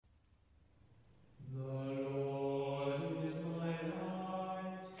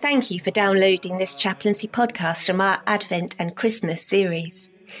Thank you for downloading this chaplaincy podcast from our Advent and Christmas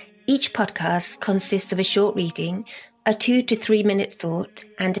series. Each podcast consists of a short reading, a 2 to 3 minute thought,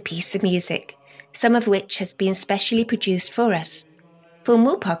 and a piece of music, some of which has been specially produced for us. For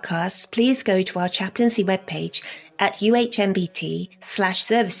more podcasts, please go to our chaplaincy webpage at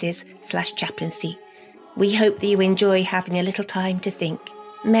uhmbt/services/chaplaincy. We hope that you enjoy having a little time to think.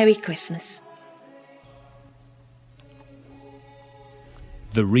 Merry Christmas.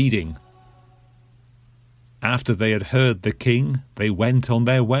 The reading. After they had heard the king, they went on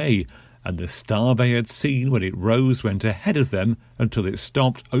their way, and the star they had seen when it rose went ahead of them until it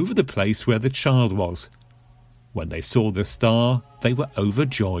stopped over the place where the child was. When they saw the star, they were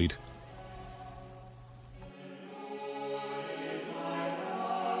overjoyed.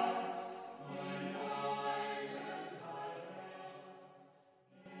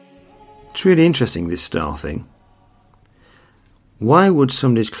 It's really interesting, this star thing. Why would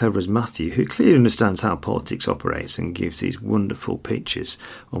somebody as clever as Matthew, who clearly understands how politics operates and gives these wonderful pictures,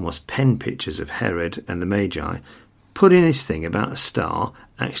 almost pen pictures of Herod and the Magi, put in this thing about a star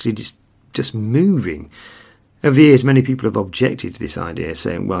actually just moving? Over the years, many people have objected to this idea,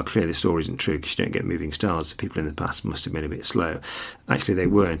 saying, well, clearly the story isn't true because you don't get moving stars. The people in the past must have been a bit slow. Actually, they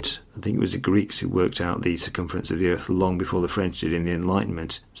weren't. I think it was the Greeks who worked out the circumference of the Earth long before the French did in the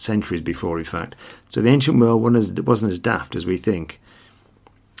Enlightenment, centuries before, in fact. So the ancient world wasn't as daft as we think.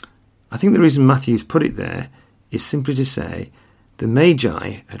 I think the reason Matthew's put it there is simply to say the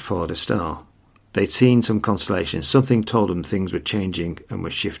Magi had followed a star. They'd seen some constellation. Something told them things were changing and were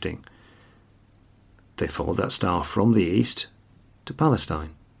shifting. They followed that star from the east to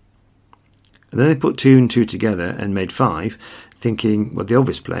Palestine. And then they put 2 and 2 together and made 5, thinking, well, the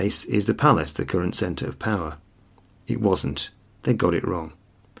obvious place is the palace, the current centre of power. It wasn't. They got it wrong.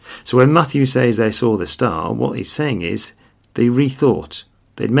 So when Matthew says they saw the star, what he's saying is they rethought.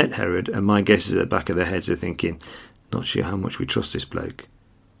 They'd met Herod, and my guess is at the back of their heads are thinking, not sure how much we trust this bloke.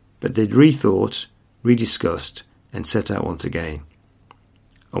 But they'd rethought, rediscussed, and set out once again.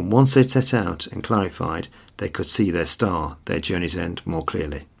 And once they'd set out and clarified, they could see their star, their journey's end, more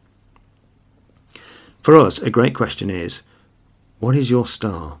clearly. For us, a great question is, what is your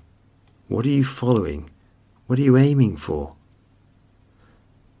star? What are you following? What are you aiming for?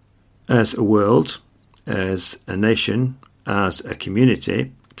 As a world, as a nation, as a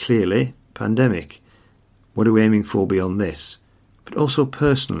community, clearly, pandemic. What are we aiming for beyond this? But also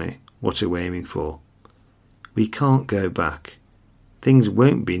personally, what are we aiming for? We can't go back. Things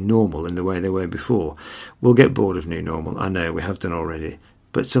won't be normal in the way they were before. We'll get bored of new normal, I know, we have done already,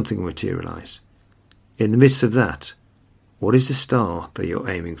 but something will materialise. In the midst of that, what is the star that you're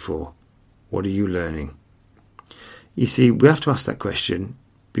aiming for? What are you learning? You see, we have to ask that question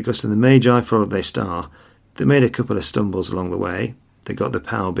because when the Magi followed their star, they made a couple of stumbles along the way. They got the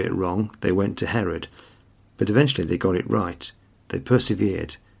power bit wrong. They went to Herod. But eventually they got it right. They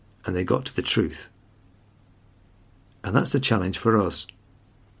persevered and they got to the truth. And that's the challenge for us.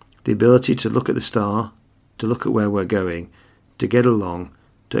 The ability to look at the star, to look at where we're going, to get along,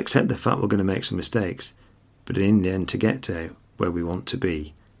 to accept the fact we're going to make some mistakes, but in the end to get to where we want to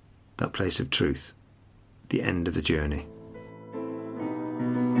be, that place of truth, the end of the journey.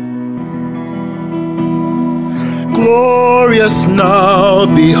 Glorious now,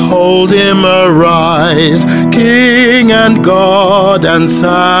 behold him arise, King and God and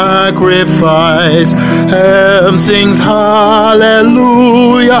sacrifice. Heaven sings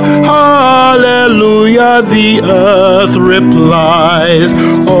hallelujah, hallelujah, the earth replies.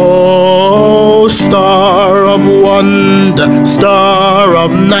 Oh, star of wonder, star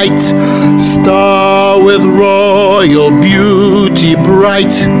of night, star with royal beauty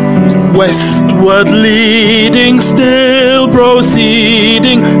bright, westward leading, still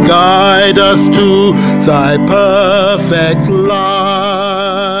proceeding, guide us to thy perfect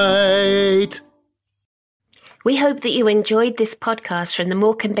light. We hope that you enjoyed this podcast from the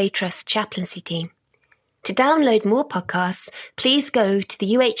Morecambe Bay Trust chaplaincy team. To download more podcasts, please go to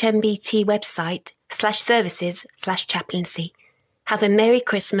the UHMBT website /services/chaplaincy. Have a Merry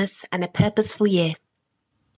Christmas and a purposeful year.